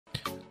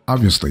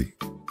Obviously,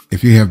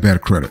 if you have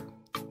bad credit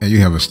and you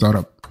have a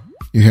startup,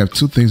 you have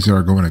two things that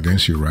are going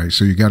against you, right?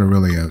 So you got to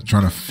really try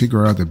to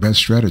figure out the best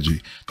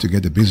strategy to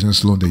get the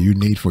business loan that you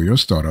need for your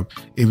startup,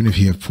 even if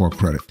you have poor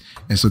credit.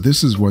 And so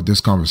this is what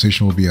this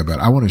conversation will be about.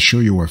 I want to show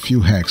you a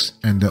few hacks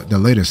and the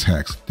latest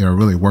hacks that are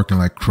really working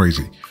like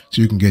crazy,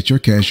 so you can get your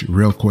cash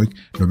real quick,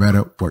 no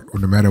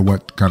matter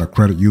what kind of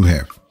credit you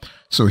have.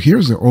 So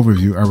here's the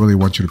overview I really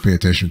want you to pay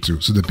attention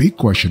to. So the big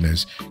question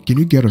is, can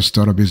you get a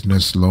startup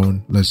business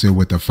loan, let's say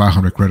with a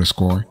 500 credit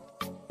score?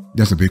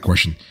 That's a big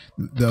question.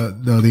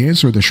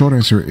 The short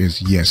answer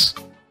is yes.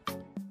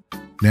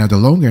 Now the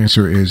long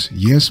answer is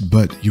yes,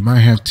 but you might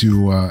have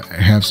to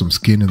have some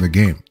skin in the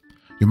game.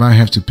 You might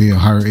have to pay a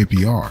higher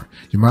APR.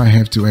 You might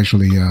have to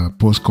actually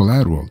post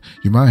collateral.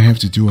 You might have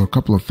to do a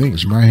couple of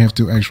things. You might have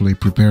to actually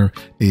prepare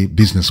a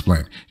business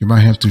plan. You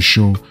might have to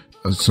show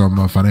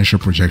some financial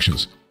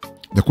projections.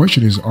 The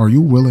question is, are you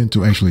willing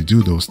to actually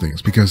do those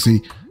things? Because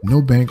see, no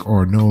bank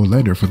or no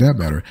lender for that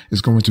matter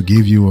is going to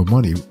give you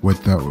money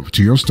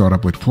to your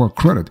startup with poor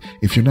credit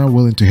if you're not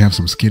willing to have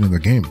some skin in the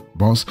game,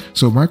 boss.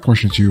 So my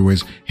question to you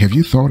is, have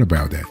you thought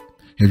about that?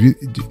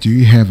 Do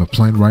you have a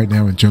plan right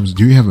now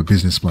do you have a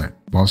business plan?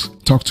 Boss,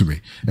 talk to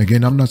me.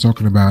 Again, I'm not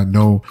talking about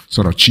no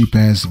sort of cheap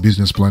ass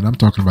business plan. I'm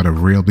talking about a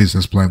real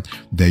business plan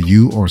that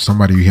you or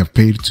somebody you have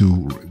paid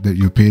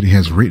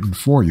has written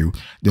for you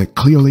that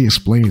clearly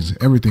explains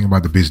everything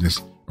about the business.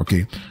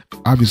 Okay.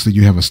 Obviously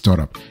you have a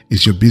startup.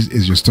 Is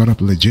your startup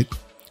legit?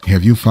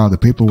 Have you filed the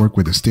paperwork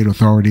with the state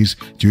authorities?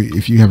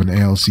 If you have an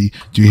LLC,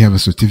 do you have a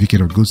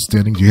certificate of good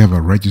standing? Do you have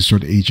a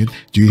registered agent?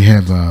 Do you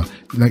have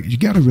you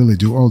got to really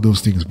do all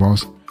those things,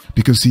 boss.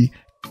 Because see,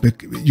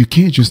 you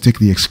can't just take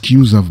the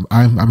excuse of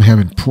I'm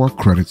having poor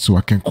credit so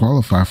I can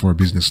qualify for a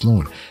business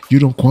loan. You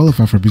don't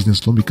qualify for a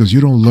business loan because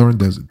you don't learn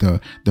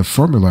the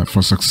formula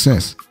for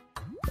success.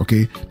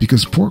 Okay,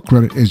 because poor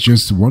credit is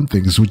just one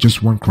thing, it's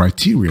just one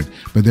criterion,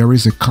 but there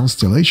is a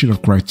constellation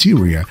of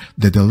criteria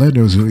that the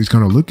lender is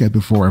going to look at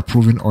before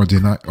approving or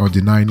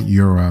denying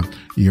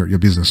your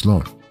business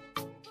loan.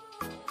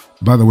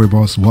 By the way,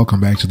 boss, welcome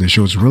back to the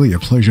show. It's really a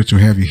pleasure to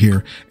have you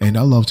here, and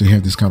I love to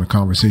have this kind of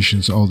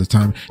conversations all the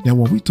time. Now,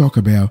 when we talk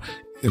about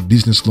a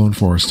business loan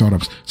for our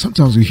startups,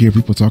 sometimes we hear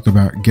people talk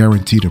about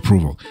guaranteed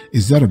approval.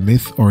 Is that a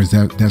myth or is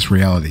that's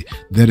reality?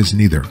 That is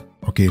neither.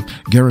 Okay,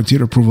 guaranteed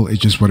approval is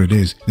just what it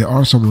is. There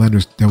are some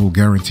lenders that will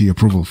guarantee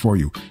approval for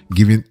you,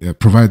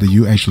 provided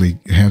you actually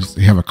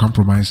have a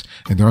compromise,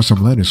 and there are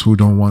some lenders who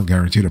don't want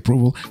guaranteed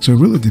approval. So it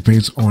really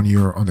depends on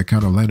the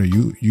kind of lender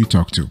you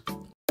talk to.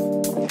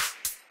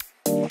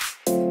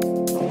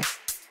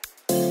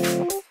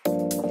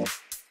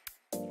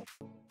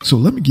 So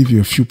let me give you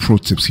a few pro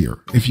tips here.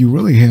 If you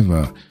really have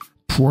a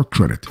poor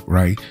credit,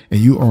 right, and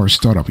you are a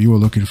startup, you are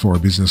looking for a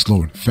business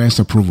loan, fast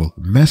approval,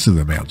 massive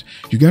amount,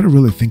 you got to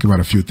really think about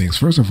a few things.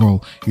 First of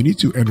all, you need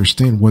to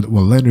understand what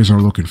lenders are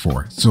looking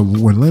for. So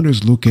when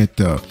lenders look at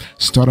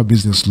startup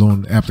business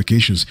loan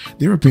applications,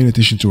 they are paying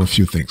attention to a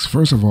few things.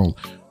 First of all,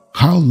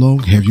 how long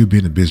have you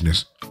been in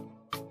business?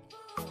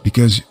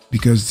 Because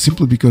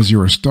simply because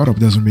you're a startup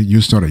doesn't mean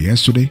you started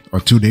yesterday or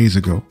 2 days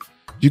ago.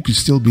 You could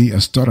still be a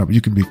startup.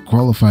 You can be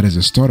qualified as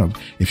a startup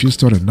if you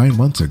started 9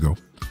 months ago.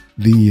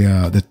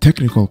 The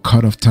technical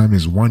cutoff time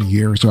is 1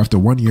 year. So after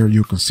 1 year,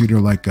 you consider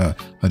like a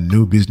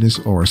new business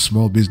or a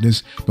small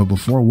business. But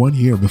before 1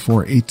 year,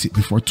 before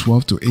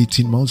 12 to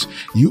 18 months,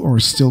 you are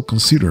still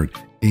considered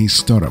a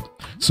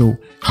startup. So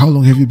how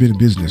long have you been in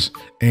business?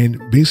 And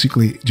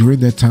basically during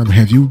that time,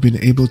 have you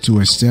been able to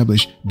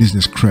establish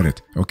business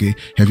credit? Okay.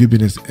 Have you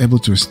been able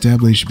to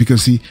establish,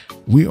 because see,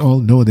 we all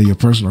know that your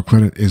personal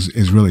credit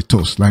is really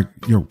toast. Like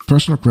your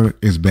personal credit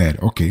is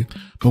bad. Okay.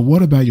 But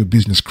what about your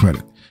business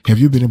credit? Have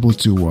you been able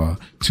to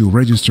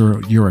register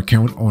your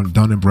account on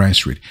Dun &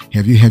 Bradstreet?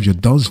 Have you your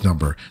DUNS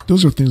number?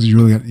 Those are things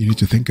you need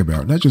to think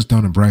about. Not just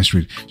Dun &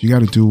 Bradstreet. You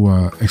got to do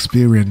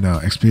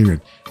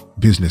Experian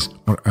business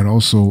and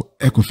also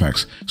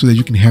Equifax, so that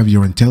you can have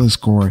your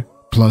IntelliScore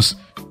plus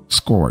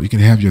score. You can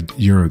have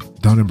your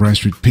Dun &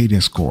 Bradstreet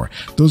payday score.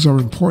 Those are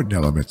important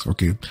elements.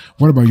 Okay.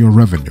 What about your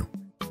revenue?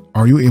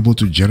 Are you able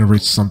to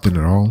generate something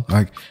at all?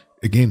 Like,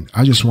 again,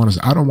 I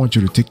don't want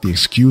you to take the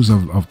excuse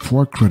of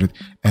poor credit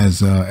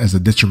as a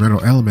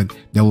detrimental element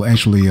that will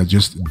actually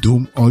just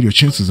doom all your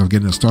chances of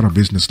getting a startup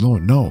business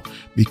loan. No,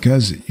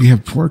 because you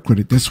have poor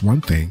credit, that's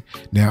one thing.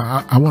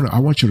 Now, I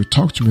want you to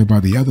talk to me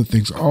about the other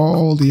things,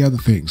 all the other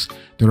things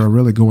that are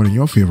really going in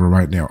your favor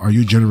right now. Are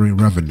you generating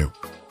revenue?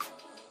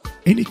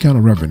 Any kind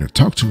of revenue.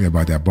 Talk to me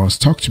about that, boss.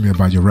 Talk to me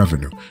about your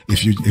revenue.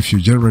 If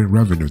you're generating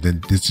revenue,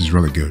 then this is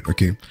really good.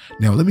 Okay.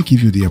 Now let me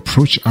give you the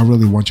approach I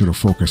really want you to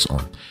focus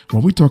on.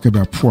 When we talk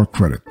about poor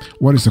credit,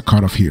 what is the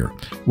cutoff here?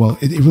 Well,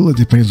 it really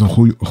depends on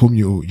whom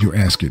you're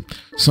asking.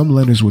 Some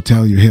lenders will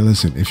tell you, hey,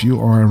 listen, if you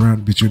are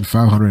around between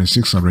 500 and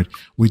 600,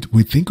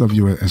 we think of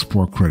you as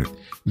poor credit.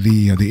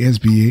 The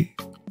SBA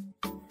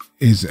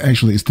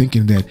is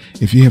thinking that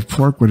if you have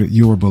poor credit,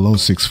 you are below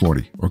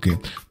 640. Okay.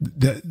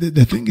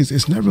 The thing is,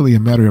 it's not really a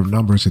matter of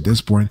numbers at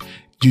this point.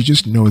 You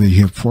just know that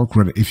you have poor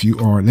credit if you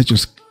are, let's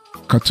just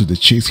cut to the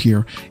chase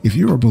here. If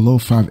you are below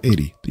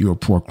 580, you're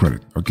poor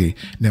credit. Okay.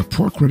 Now,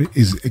 poor credit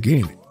is,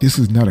 again, this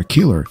is not a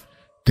killer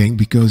thing,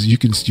 because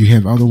you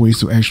have other ways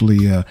to actually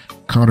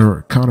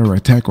counter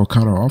attack or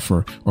counter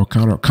offer or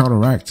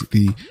counteract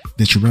the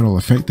detrimental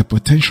effect, the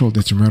potential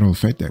detrimental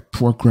effect that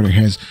poor credit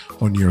has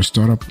on your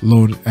startup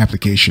loan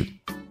application.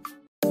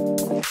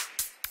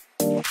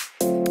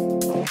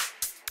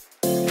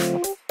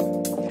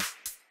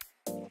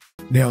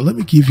 Now, let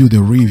me give you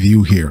the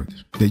review here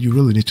that you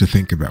really need to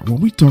think about. When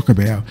we talk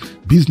about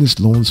business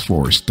loans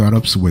for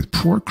startups with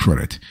poor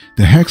credit,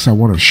 the hacks I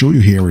want to show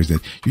you here is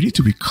that you need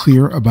to be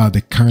clear about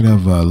the kind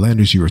of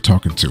lenders you are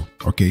talking to.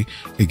 Okay.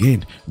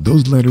 Again,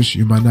 those lenders,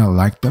 you might not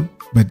like them,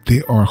 but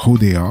they are who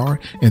they are,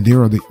 and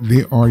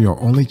they are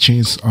your only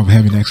chance of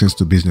having access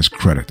to business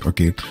credit.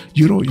 Okay.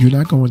 You're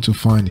not going to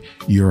find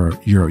your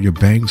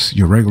banks,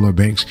 your regular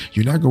banks.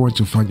 You're not going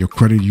to find your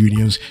credit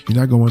unions. You're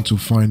not going to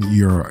find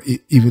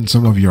even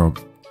some of your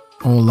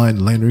online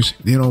lenders.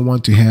 They don't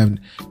want to have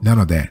none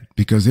of that,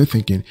 because they're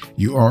thinking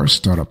you are a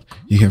startup,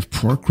 you have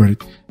poor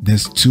credit.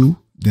 There's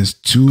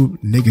two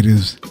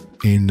negatives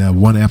in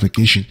one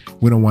application.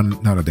 We don't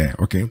want none of that.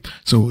 Okay.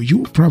 So you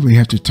will probably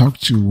have to talk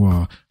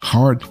to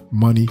hard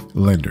money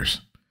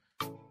lenders.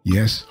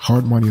 Yes,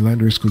 hard money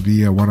lenders could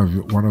be one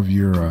of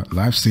your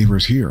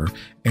lifesavers here.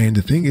 And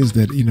the thing is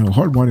that,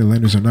 hard money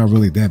lenders are not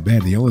really that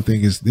bad. The only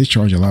thing is they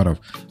charge a lot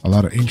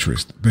of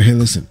interest. But hey,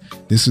 listen,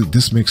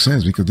 this makes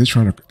sense, because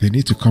they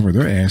need to cover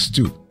their ass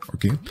too.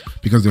 Okay,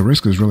 because the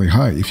risk is really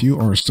high. If you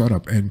are a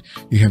startup and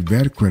you have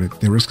bad credit,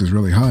 the risk is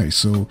really high.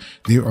 So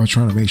they are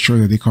trying to make sure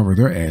that they cover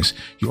their ass.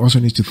 You also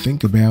need to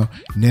think about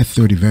net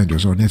 30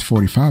 vendors or net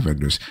 45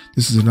 vendors.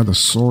 This is another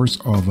source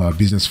of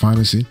business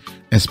financing,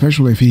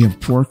 especially if you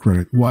have poor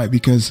credit. Why?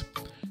 Because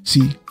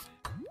see,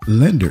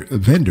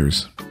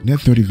 vendors, net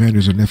 30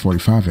 vendors or net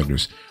 45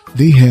 vendors,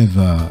 they have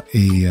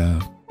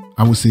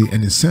I would say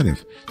an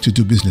incentive to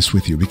do business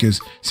with you, because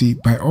see,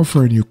 by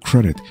offering you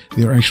credit,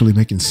 they're actually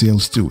making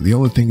sales too. The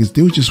only thing is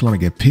they would just want to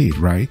get paid,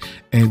 right?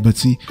 But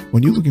see,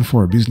 when you're looking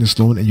for a business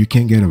loan and you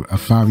can't get a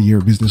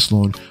 5-year business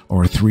loan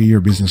or a 3-year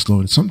business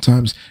loan,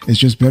 sometimes it's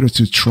just better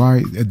to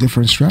try a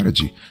different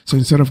strategy. So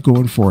instead of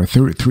going for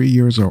 3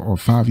 years or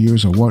 5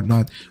 years or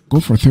whatnot, go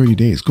for 30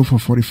 days, go for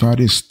 45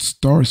 days.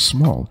 Start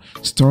small,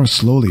 start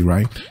slowly,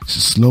 right?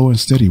 Slow and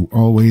steady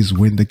always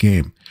win the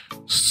game.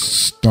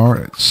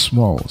 Start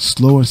small,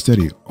 slow and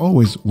steady,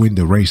 always win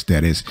the race.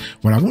 That is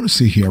what I want to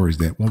say here, is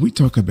that when we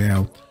talk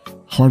about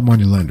hard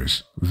money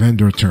lenders,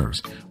 vendor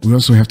terms, we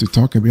also have to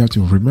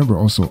remember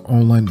also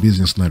online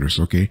business lenders.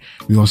 Okay,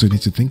 we also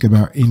need to think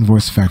about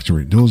invoice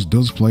factoring.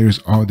 Those players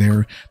are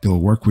there. They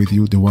will work with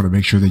you. They want to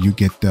make sure that you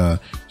get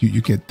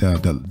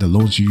the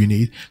loans you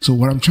need. So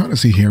what I'm trying to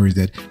say here is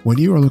that when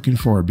you are looking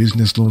for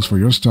business loans for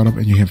your startup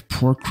and you have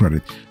poor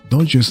credit,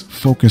 don't just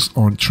focus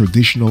on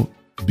traditional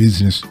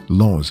business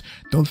loans.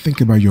 Don't think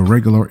about your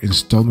regular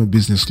installment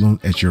business loan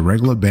at your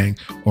regular bank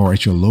or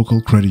at your local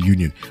credit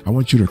union. I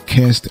want you to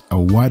cast a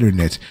wider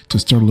net to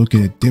start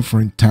looking at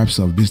different types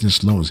of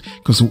business loans,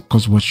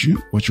 because what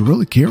you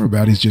really care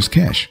about is just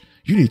cash.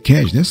 You need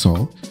cash, that's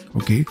all.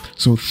 Okay,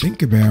 so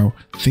think about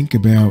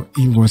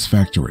invoice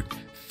factoring.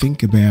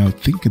 Think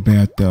about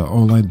the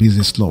online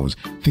business loans.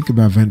 Think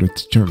about vendor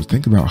terms.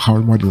 Think about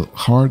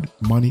hard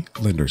money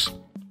lenders.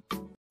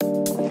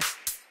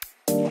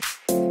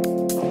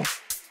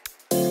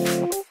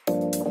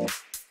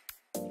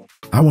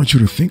 I want you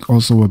to think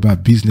also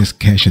about business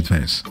cash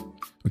advance.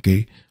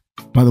 Okay.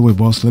 By the way,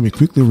 boss, let me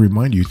quickly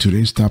remind you,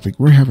 today's topic,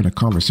 we're having a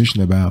conversation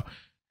about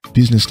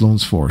business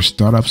loans for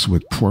startups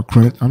with poor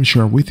credit. I'm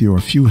sharing with you a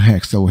few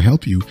hacks that will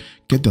help you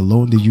get the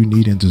loan that you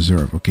need and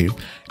deserve. Okay.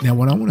 Now,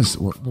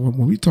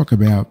 when we talk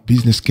about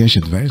business cash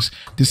advance,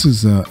 this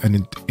is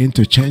an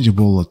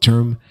interchangeable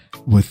term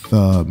with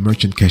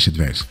merchant cash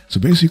advance. So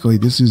basically,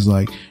 this is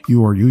like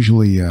you are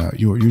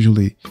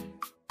usually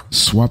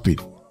swapping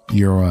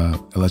your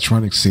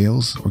electronic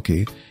sales,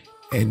 okay,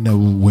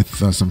 and with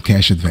some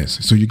cash advance.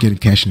 So you're getting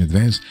cash in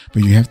advance,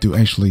 but you have to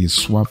actually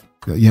swap.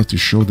 You have to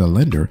show the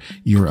lender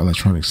your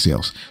electronic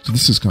sales. So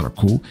this is kind of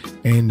cool.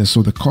 And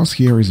so the cost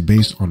here is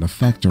based on a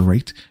factor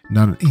rate,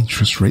 not an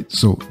interest rate.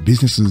 So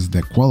businesses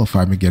that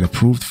qualify may get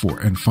approved for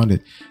and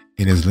funded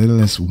in as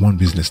little as 1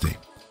 business day.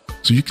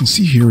 So you can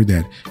see here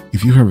that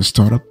if you have a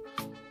startup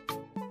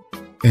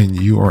and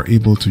you are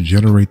able to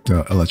generate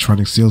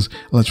electronic sales,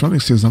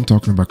 I'm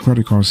talking about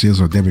credit card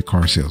sales or debit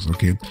card sales.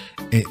 Okay.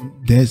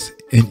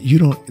 And you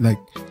don't, like,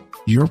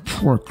 your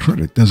poor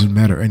credit doesn't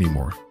matter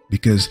anymore,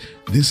 because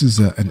this is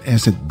an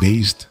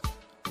asset-based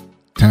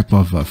type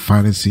of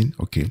financing.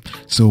 Okay,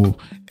 so,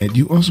 and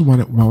you also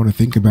want to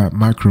think about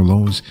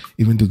microloans,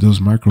 even though those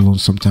microloans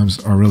sometimes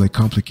are really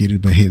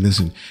complicated. But hey,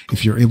 listen,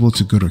 if you're able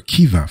to go to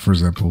Kiwi, for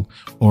example,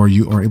 or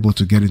you are able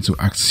to get into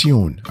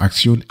Accion,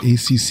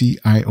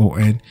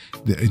 ACCION,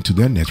 into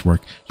their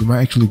network, you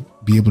might actually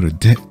be able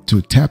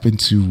to tap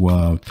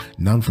into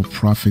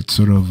non-for-profit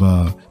sort of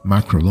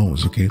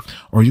microloans. Okay,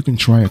 or you can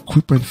try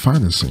equipment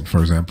financing, for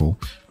example.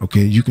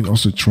 Okay, you can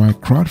also try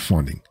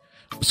crowdfunding.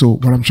 So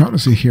what I'm trying to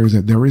say here is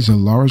that there is a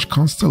large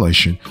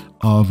constellation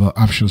of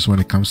options when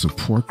it comes to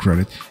poor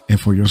credit and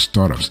for your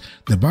startups.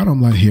 The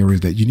bottom line here is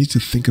that you need to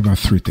think about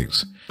three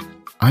things.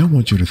 I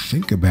want you to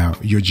think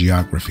about your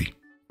geography.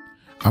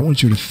 I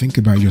want you to think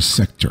about your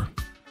sector.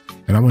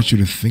 And I want you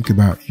to think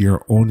about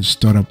your own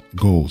startup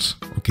goals.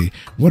 Okay.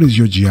 What is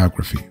your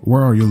geography?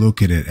 Where are you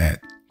located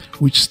at?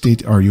 Which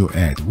state are you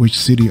at? Which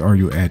city are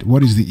you at?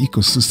 What is the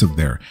ecosystem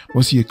there?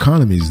 What's the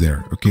economies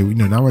there? Okay. We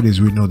know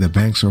nowadays, we know that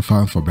banks are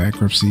filing for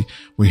bankruptcy.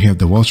 We have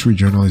the Wall Street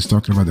Journal is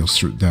talking about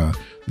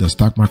the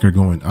stock market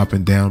going up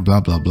and down, blah,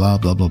 blah, blah,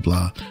 blah, blah,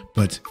 blah.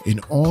 But in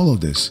all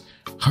of this,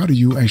 how do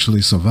you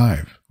actually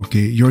survive? Okay.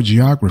 Your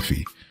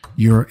geography,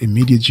 your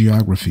immediate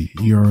geography,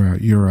 your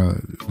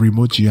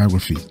remote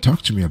geography.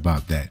 Talk to me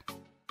about that.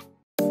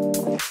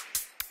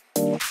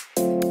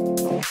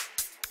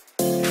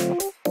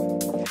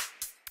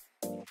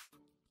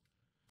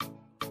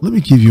 Let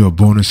me give you a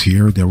bonus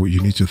here that you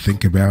need to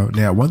think about.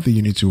 Now, one thing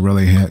you need to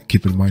really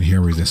keep in mind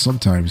here is that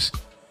sometimes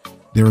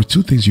there are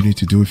two things you need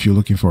to do if you're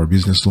looking for a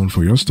business loan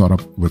for your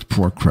startup with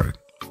poor credit.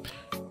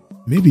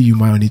 Maybe you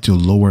might need to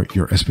lower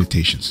your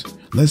expectations.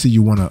 Let's say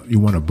you want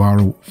to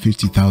borrow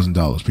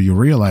 $50,000, but you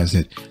realize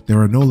that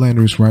there are no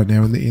lenders right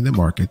now in the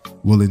market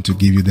willing to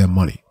give you that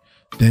money.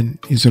 Then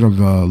instead of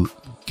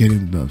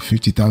getting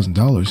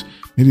 $50,000,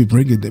 maybe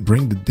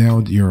bring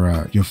down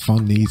your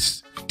fund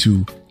needs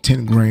to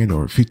 10 grand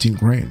or 15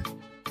 grand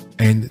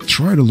and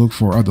try to look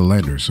for other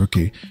lenders.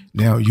 Okay.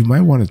 Now you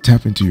might want to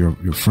tap into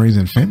your friends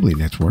and family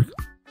network.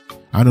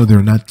 I know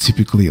they're not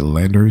typically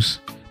lenders,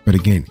 but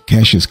again,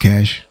 cash is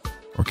cash.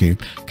 Okay.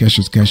 Cash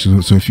is cash.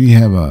 So if you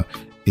have a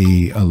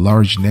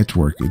large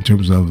network in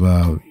terms of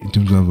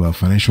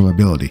financial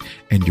ability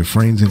and your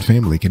friends and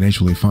family can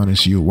actually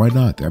finance you, why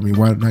not? I mean,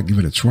 why not give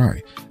it a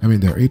try? I mean,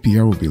 their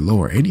APR will be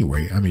lower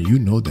anyway. I mean, you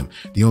know them.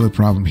 The only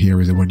problem here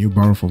is that when you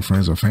borrow from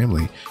friends or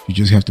family, you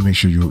just have to make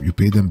sure you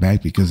pay them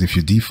back, because if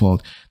you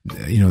default,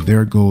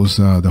 there goes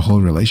the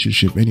whole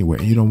relationship anyway.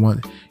 And you don't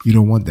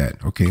want that.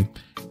 Okay.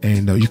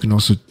 And you can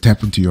also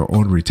tap into your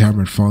own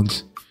retirement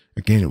funds.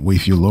 Again,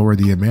 if you lower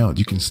the amount,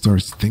 you can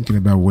start thinking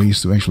about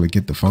ways to actually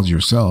get the funds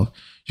yourself.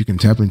 You can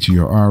tap into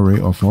your IRA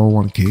or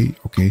 401k,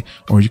 okay?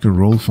 Or you can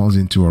roll funds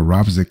into a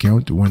Rob's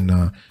account when,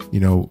 the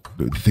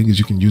thing is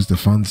you can use the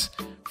funds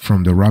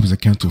from the Rob's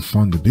account to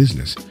fund the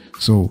business.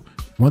 So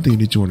one thing you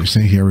need to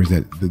understand here is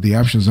that the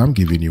options I'm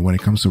giving you when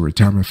it comes to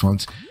retirement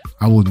funds,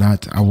 I will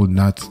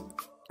not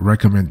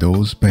recommend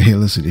those. But hey,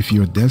 listen, if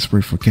you're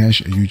desperate for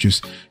cash and you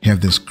just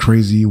have this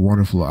crazy,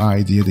 wonderful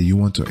idea that you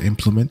want to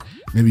implement,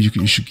 maybe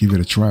you should give it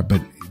a try.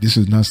 But this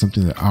is not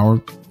something that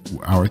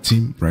our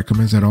team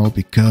recommends at all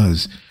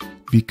because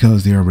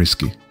they are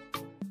risky.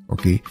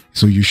 Okay,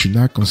 so you should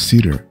not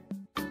consider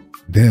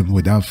them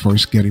without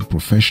first getting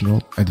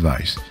professional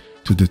advice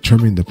to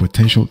determine the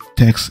potential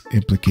tax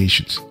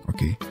implications.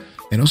 Okay,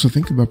 and also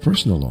think about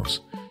personal loans.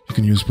 You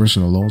can use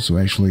personal loans to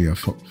actually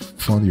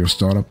fund your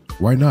startup.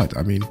 Why not?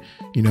 I mean,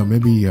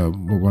 maybe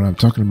when I'm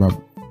talking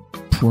about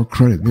poor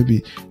credit,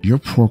 maybe your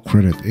poor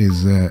credit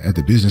is at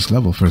the business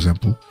level, for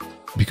example,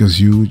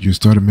 because you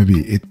started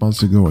maybe 8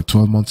 months ago or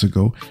 12 months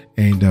ago,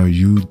 and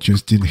you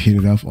just didn't hit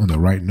it off on the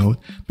right note.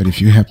 But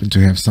if you happen to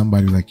have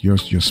somebody like your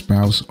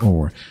spouse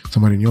or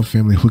somebody in your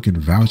family who can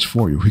vouch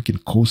for you, who can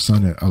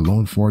co-sign a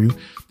loan for you,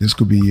 this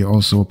could be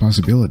also a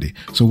possibility.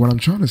 So what I'm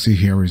trying to say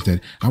here is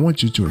that I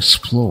want you to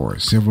explore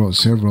several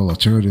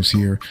alternatives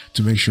here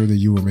to make sure that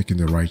you are making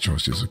the right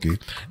choices. Okay,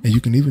 and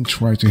you can even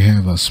try to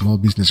have small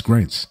business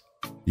grants.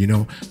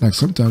 Like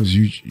sometimes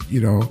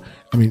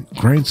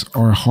grants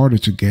are harder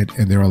to get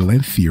and they're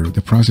lengthier.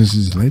 The process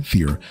is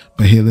lengthier.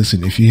 But hey,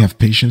 listen, if you have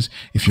patience,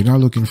 if you're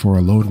not looking for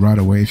a loan right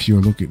away, if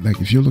you're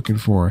looking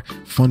for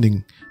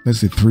funding,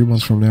 let's say 3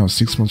 months from now,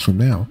 6 months from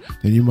now,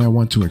 then you might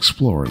want to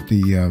explore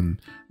the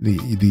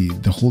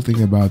whole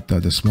thing about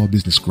the small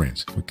business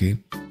grants. Okay.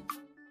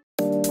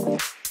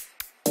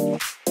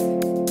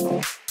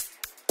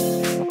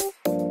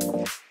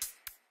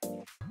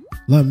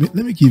 Let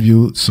me give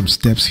you some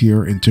steps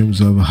here in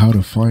terms of how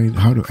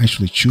to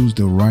actually choose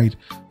the right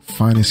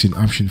financing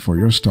option for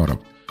your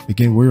startup.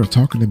 Again, we are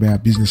talking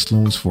about business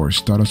loans for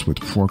startups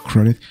with poor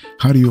credit.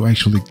 How do you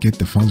actually get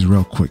the funds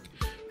real quick?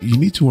 You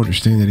need to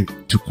understand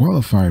that to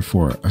qualify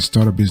for a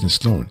startup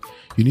business loan,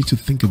 you need to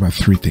think about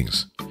three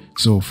things.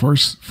 So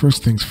first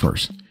things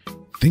first,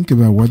 think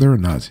about whether or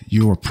not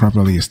you are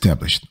properly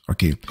established.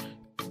 Okay.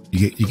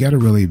 You got to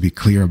really be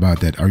clear about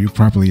that. Are you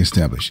properly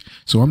established?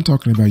 So I'm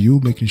talking about you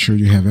making sure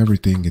you have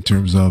everything in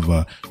terms of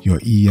your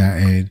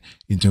EIN,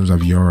 in terms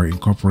of your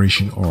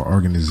incorporation or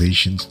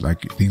organizations,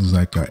 like things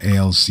like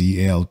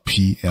LLC,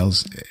 LP,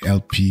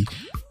 LP,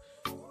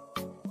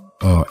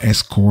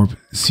 S Corp,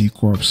 C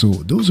Corp. So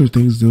those are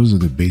things, those are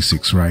the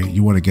basics, right?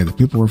 You want to get the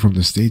paperwork from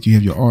the state. You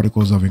have your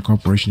articles of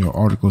incorporation, your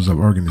articles of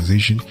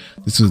organization.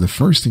 This is the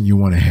first thing you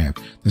want to have.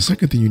 The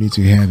second thing you need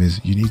to have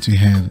is you need to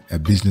have a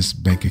business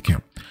bank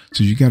account.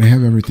 So you got to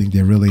have everything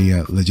that really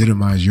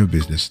legitimize your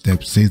business.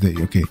 That says that,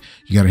 okay,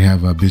 you got to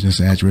have a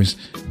business address,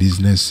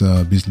 business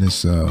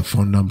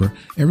phone number.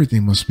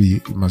 Everything must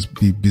be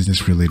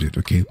business related.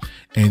 Okay.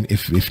 And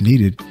if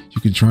needed,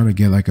 you can try to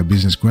get like a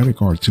business credit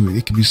card too.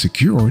 It can be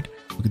secured.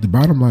 Okay, the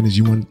bottom line is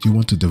you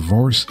want to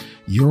divorce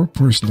your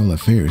personal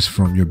affairs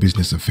from your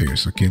business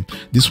affairs. Okay,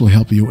 this will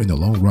help you in the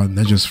long run,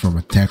 not just from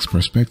a tax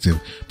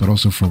perspective, but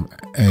also from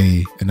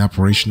an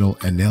operational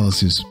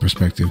analysis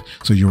perspective.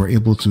 So you are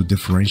able to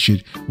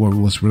differentiate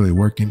what's really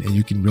working, and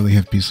you can really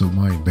have peace of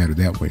mind better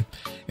that way.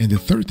 And the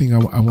third thing I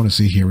want to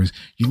say here is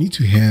you need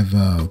to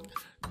have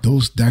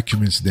those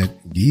documents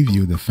that give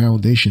you the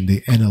foundation,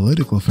 the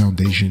analytical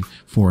foundation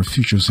for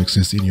future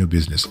success in your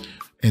business.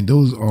 And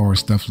those are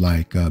stuff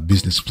like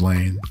business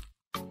plan,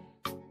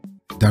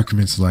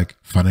 documents like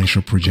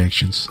financial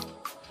projections.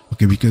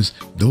 Okay, because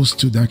those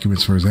two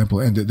documents, for example,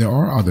 and there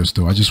are others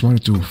though, I just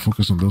wanted to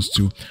focus on those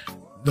two.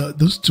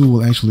 Those two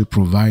will actually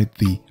provide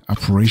the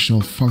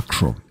operational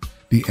fulcrum,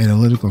 the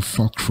analytical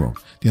fulcrum,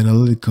 the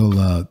analytical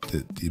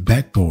the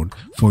backbone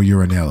for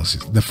your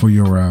analysis, for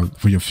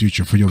your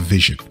future, for your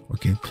vision.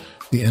 Okay,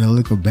 the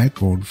analytical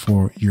backbone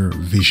for your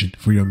vision,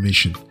 for your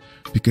mission.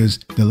 Because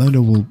the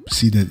lender will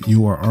see that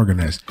you are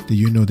organized, that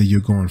you know that you're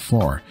going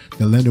far.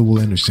 The lender will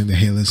understand that,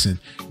 hey,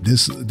 listen,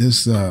 this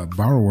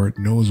borrower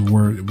knows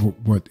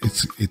what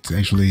it's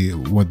actually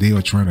what they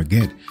are trying to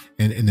get.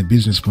 And in the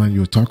business plan,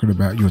 you'll talk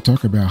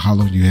about how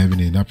long you have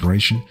in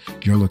operation,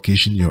 your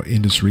location, your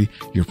industry,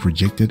 your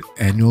projected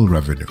annual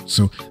revenue.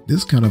 So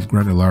this kind of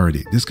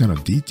granularity, this kind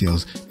of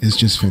details is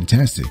just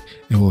fantastic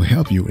and will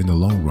help you in the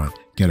long run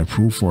get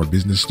approved for a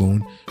business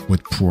loan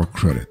with poor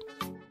credit.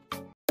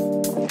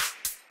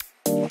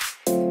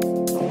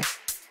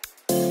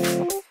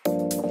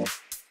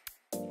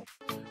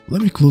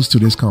 Let me close to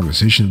this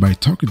conversation by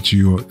talking to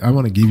you. I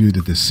want to give you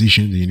the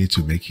decision that you need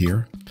to make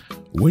here.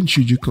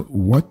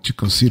 What to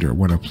consider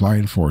when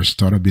applying for a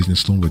startup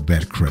business loan with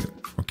bad credit.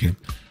 Okay.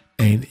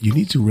 And you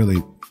need to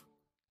really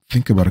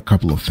think about a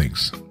couple of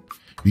things.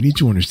 You need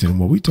to understand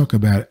when we talk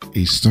about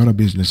a startup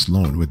business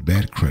loan with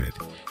bad credit,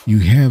 you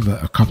have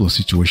a couple of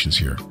situations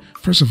here.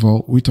 First of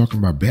all, we're talking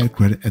about bad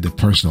credit at the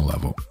personal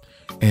level.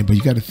 But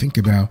you got to think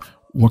about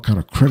what kind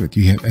of credit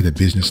you have at the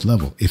business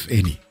level, if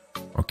any.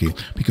 Okay,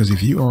 because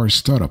if you are a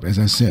startup, as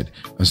I said,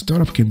 a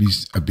startup can be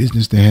a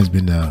business that has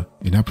been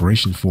in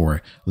operation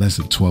for less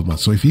than 12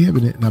 months. So if you have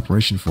been in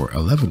operation for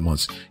 11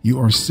 months, you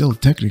are still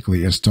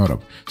technically a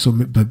startup. So,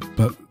 but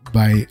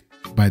by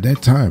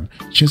that time,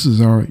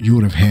 chances are you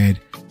would have had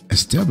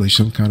established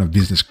some kind of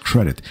business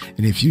credit.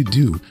 And if you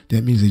do,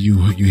 that means that you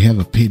have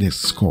a PAYDEX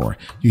score,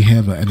 you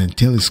have an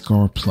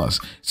IntelliScore Plus.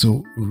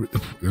 So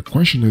the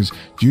question is,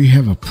 do you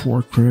have a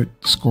poor credit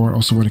score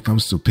also when it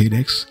comes to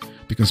PAYDEX?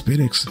 Because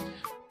PAYDEX,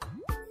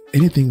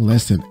 anything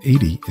less than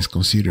 80 is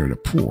considered a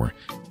poor,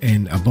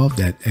 and above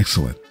that,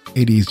 excellent.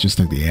 80 is just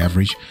like the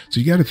average. So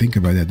you got to think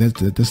about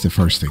that. That's the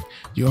first thing.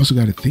 You also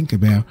got to think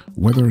about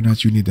whether or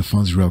not you need the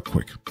funds real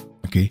quick.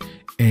 Okay.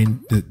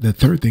 And the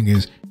third thing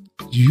is,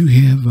 do you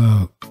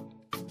have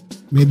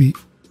maybe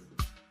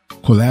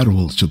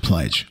collateral to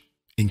pledge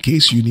in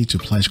case you need to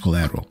pledge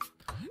collateral?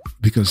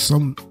 Because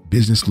some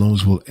business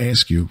loans will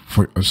ask you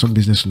for, or some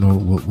business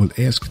loan will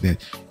ask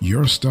that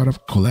your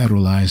startup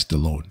collateralize the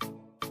loan.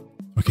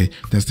 Okay,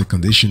 that's the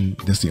condition.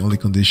 That's the only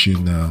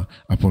condition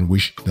upon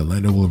which the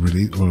lender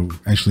will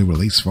actually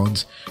release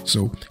funds.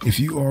 So if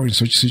you are in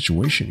such a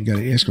situation, you got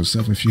to ask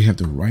yourself if you have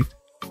the right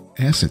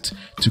assets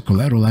to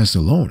collateralize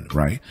the loan,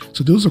 right?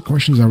 So those are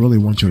questions I really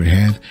want you to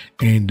have.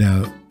 And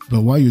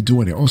but while you're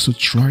doing it, also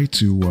try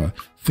to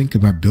think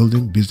about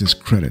building business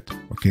credit,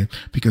 okay?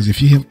 Because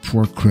if you have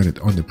poor credit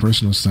on the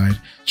personal side,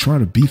 try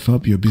to beef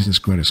up your business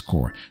credit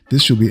score.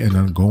 This should be an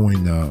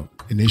ongoing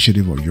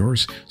initiative of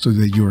yours, so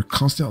that you are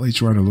constantly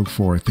trying to look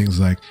for things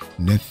like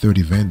net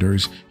 30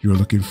 vendors. You're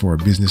looking for a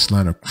business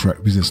lines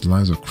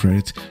of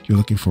credit. You're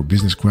looking for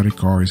business credit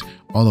cards.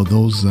 All of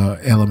those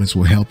elements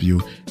will help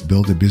you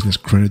build a business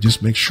credit.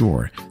 Just make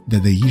sure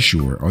that the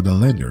issuer or the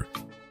lender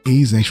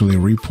is actually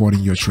reporting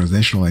your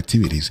transactional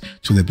activities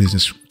to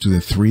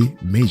the three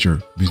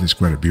major business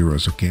credit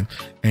bureaus. Okay.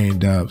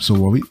 And so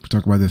when we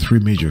talk about the three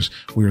majors,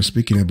 we are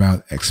speaking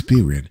about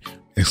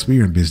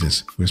Experian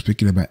business, we're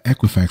speaking about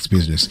Equifax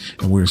business,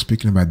 and we're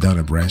speaking about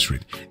Dun &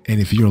 Bradstreet. And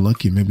if you're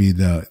lucky, maybe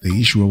the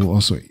issuer will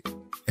also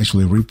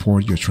actually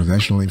report your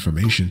transactional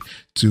information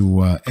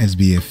to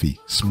SBFE,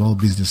 Small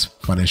Business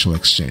Financial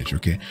Exchange.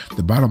 Okay.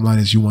 The bottom line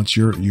is you want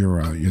your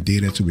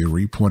data to be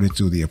reported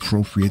to the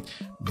appropriate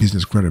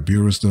business credit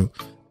bureaus,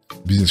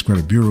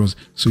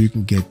 so you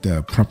can get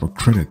the proper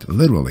credit,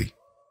 literally.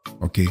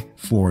 Okay,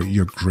 for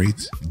your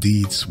great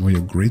deeds, for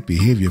your great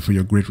behavior, for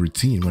your great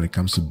routine when it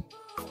comes to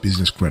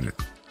business credit.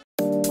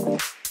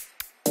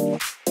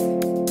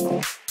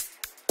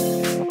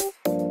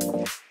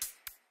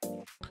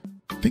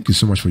 Thank you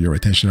so much for your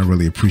attention. I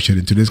really appreciate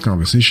it. In today's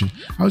conversation,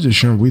 I was just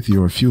sharing with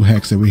you a few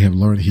hacks that we have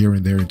learned here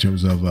and there in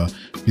terms of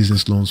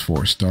business loans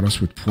for startups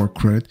with poor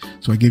credit.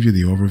 So I gave you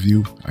the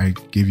overview. I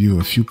gave you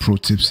a few pro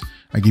tips.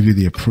 I give you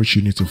the approach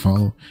you need to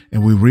follow.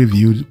 And we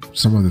reviewed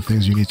some of the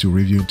things you need to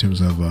review in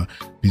terms of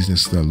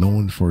business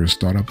loan for your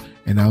startup.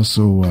 And I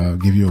also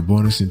give you a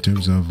bonus in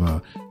terms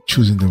of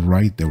choosing the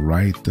right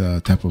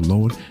type of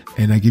loan.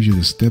 And I give you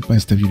the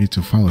step-by-step you need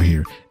to follow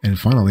here. And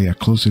finally, I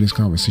close today's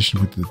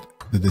conversation with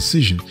the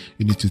decision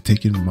you need to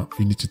take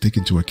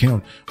into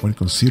account when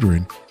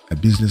considering a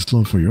business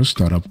loan for your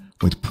startup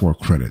with poor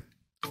credit.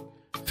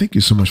 Thank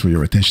you so much for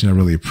your attention. I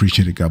really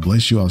appreciate it. God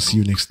bless you. I'll see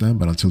you next time.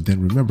 But until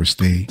then, remember,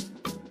 stay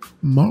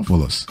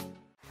marvelous.